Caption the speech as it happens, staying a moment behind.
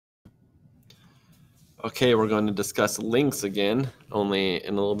Okay, we're going to discuss links again, only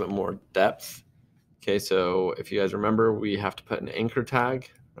in a little bit more depth. Okay, so if you guys remember, we have to put an anchor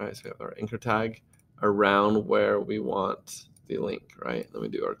tag, right? So we have our anchor tag around where we want the link, right? Then we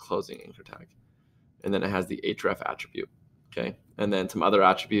do our closing anchor tag. And then it has the href attribute, okay? And then some other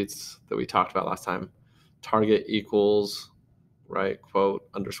attributes that we talked about last time. Target equals, right, quote,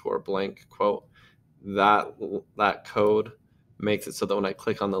 underscore blank, quote. That code makes it so that when I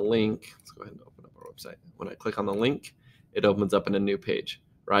click on the link, let's go ahead and open up our website. When I click on the link, it opens up in a new page,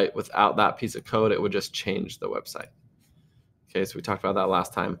 right? Without that piece of code, it would just change the website. Okay, so we talked about that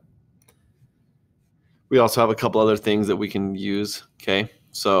last time. We also have a couple other things that we can use, okay?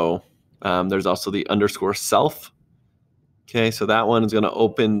 So there's also the underscore self. Okay, so that one is going to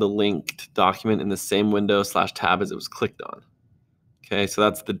open the linked document in the same window / tab as it was clicked on. Okay, so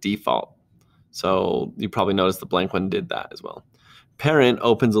that's the default. So you probably noticed the blank one did that as well. Parent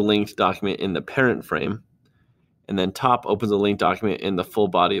opens a linked document in the parent frame, and then top opens a linked document in the full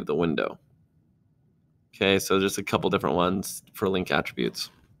body of the window. Okay, so just a couple different ones for link attributes.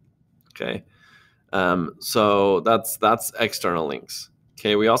 Okay, so that's external links.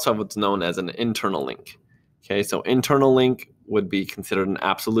 Okay, we also have what's known as an internal link. Okay, so internal link would be considered an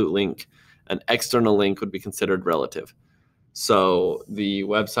absolute link. An external link would be considered relative. So the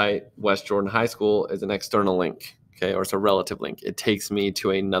website West Jordan High School is an external link, okay, or it's a relative link. It takes me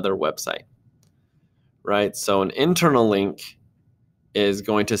to another website, right? So an internal link is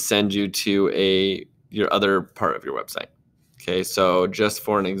going to send you to your other part of your website. Okay, so just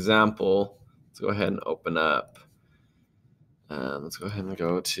for an example, let's go ahead and open up. Let's go ahead and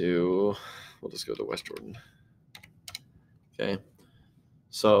we'll just go to West Jordan. Okay,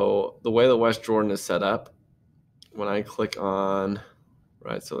 so the way that West Jordan is set up, when I click on,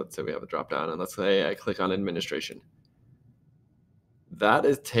 right, so let's say we have a drop down, and let's say I click on administration. That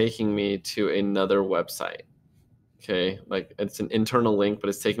is taking me to another website. Okay, like it's an internal link, but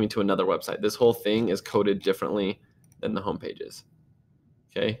it's taking me to another website. This whole thing is coded differently than the home pages.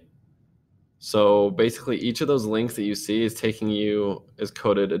 Okay, so basically each of those links that you see is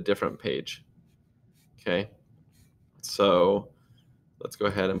coded a different page. Okay, so let's go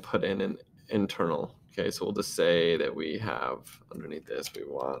ahead and put in an internal. Okay, so we'll just say that we have underneath this, we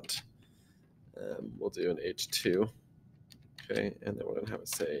want, we'll do an H2. Okay, and then we're gonna have it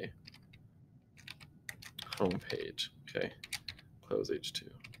say home page. Okay, close H2.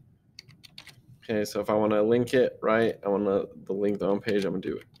 Okay, so if I want to link it, right, I want to link the home page, I'm gonna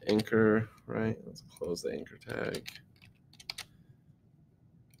do anchor, right? Let's close the anchor tag.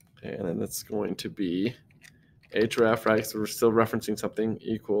 Okay, and then it's going to be href, right? So we're still referencing something,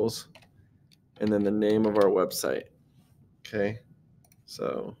 equals, and then the name of our website. Okay,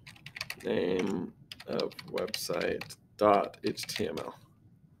 so name of website .html,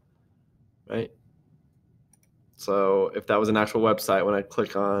 right? So if that was an actual website, when I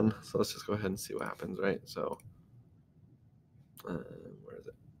click on, so let's just go ahead and see what happens, right? So where is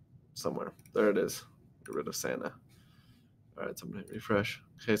it? Somewhere. There it is. Get rid of Santa. All right, so I'm going to refresh.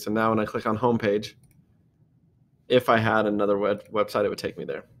 Okay, so now when I click on homepage, if I had another website, it would take me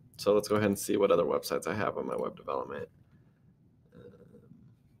there. So let's go ahead and see what other websites I have on my web development.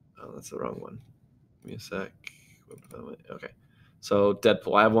 Oh, that's the wrong one. Give me a sec. Web development. Okay. So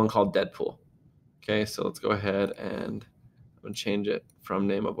Deadpool. I have one called Deadpool. Okay, so let's go ahead and I'm going to change it from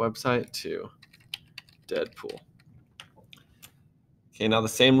name of website to Deadpool. Okay, now the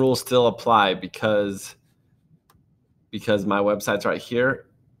same rules still apply because my website's right here.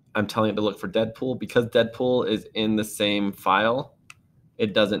 I'm telling it to look for Deadpool. Because Deadpool is in the same file, I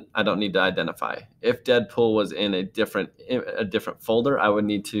don't need to identify. If Deadpool was in a different folder, I would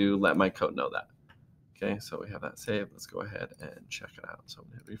need to let my code know that. Okay, so we have that saved. Let's go ahead and check it out. So I'm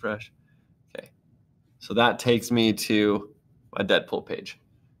gonna hit refresh. Okay, so that takes me to my Deadpool page.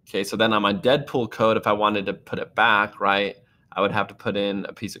 Okay, so then on my Deadpool code, if I wanted to put it back, right, I would have to put in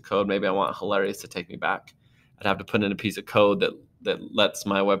a piece of code. Maybe I want Hilarious to take me back. I'd have to put in a piece of code that lets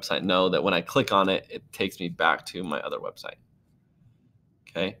my website know that when I click on it, it takes me back to my other website.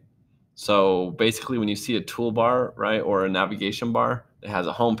 Okay, so basically when you see a toolbar, right, or a navigation bar that has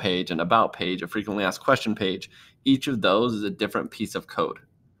a home page, an about page, a frequently asked question page, each of those is a different piece of code.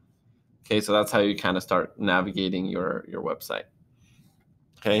 Okay, so that's how you kind of start navigating your website.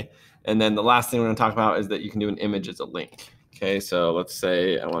 Okay, and then the last thing we're going to talk about is that you can do an image as a link. Okay, so let's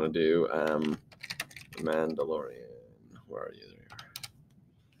say I want to do Mandalorian. Where are you? There you are.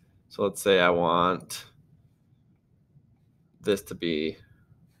 So let's say I want this to be,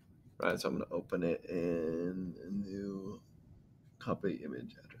 right, so I'm going to open it in a new copy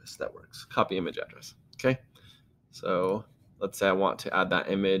image address. That works. Copy image address. Okay, so let's say I want to add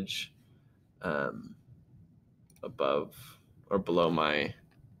that image above or below my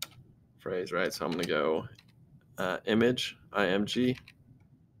phrase, right? So I'm going to go image, img.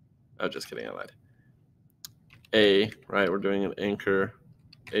 Oh, just kidding, I lied. A, right? We're doing an anchor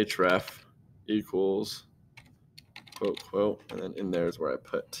href equals quote, quote, and then in there is where I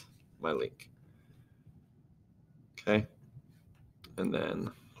put my link. Okay. And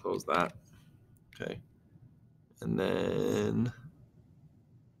then close that. Okay. And then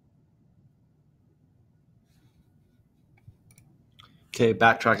okay,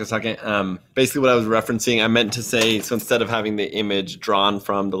 backtrack a second. Basically what I was referencing, I meant to say, so instead of having the image drawn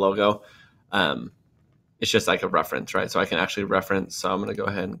from the logo, it's just like a reference, right? So I can actually reference. So I'm going to go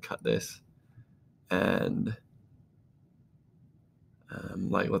ahead and cut this. And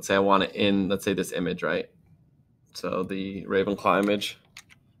like, let's say I want it in, let's say this image, right? So the Ravenclaw image,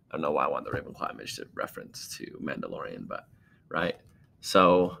 I don't know why I want the Ravenclaw image to reference to Mandalorian, but right.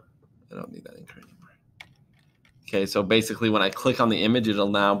 So I don't need that anchor anymore. Okay, so basically when I click on the image, it'll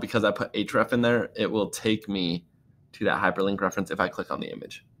now, because I put href in there, it will take me to that hyperlink reference if I click on the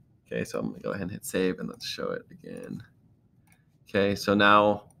image. Okay, so I'm gonna go ahead and hit save and let's show it again. Okay, so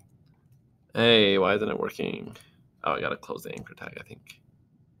now, hey, why isn't it working? Oh, I gotta close the anchor tag, I think.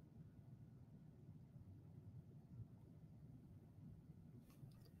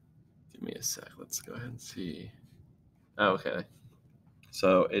 Give me a sec, let's go ahead and see. Oh, okay,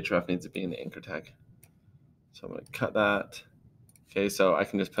 so href needs to be in the anchor tag. So I'm gonna cut that. Okay, so I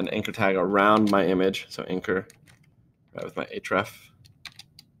can just put an anchor tag around my image. So anchor, right, with my href.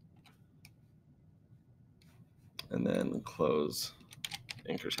 And then close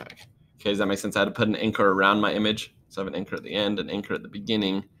anchor tag. Okay, does that make sense? I had to put an anchor around my image. So I have an anchor at the end, an anchor at the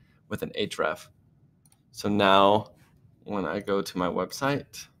beginning with an href. So now when I go to my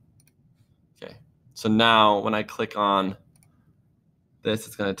website, okay, so now when I click on this,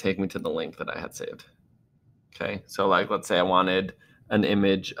 it's going to take me to the link that I had saved. Okay, so like let's say I wanted an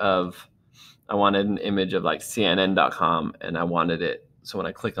image of like CNN.com and I wanted it. So when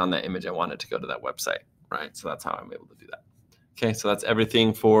I click on that image, I want it to go to that website, right? So that's how I'm able to do that. Okay, so that's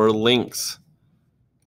everything for links.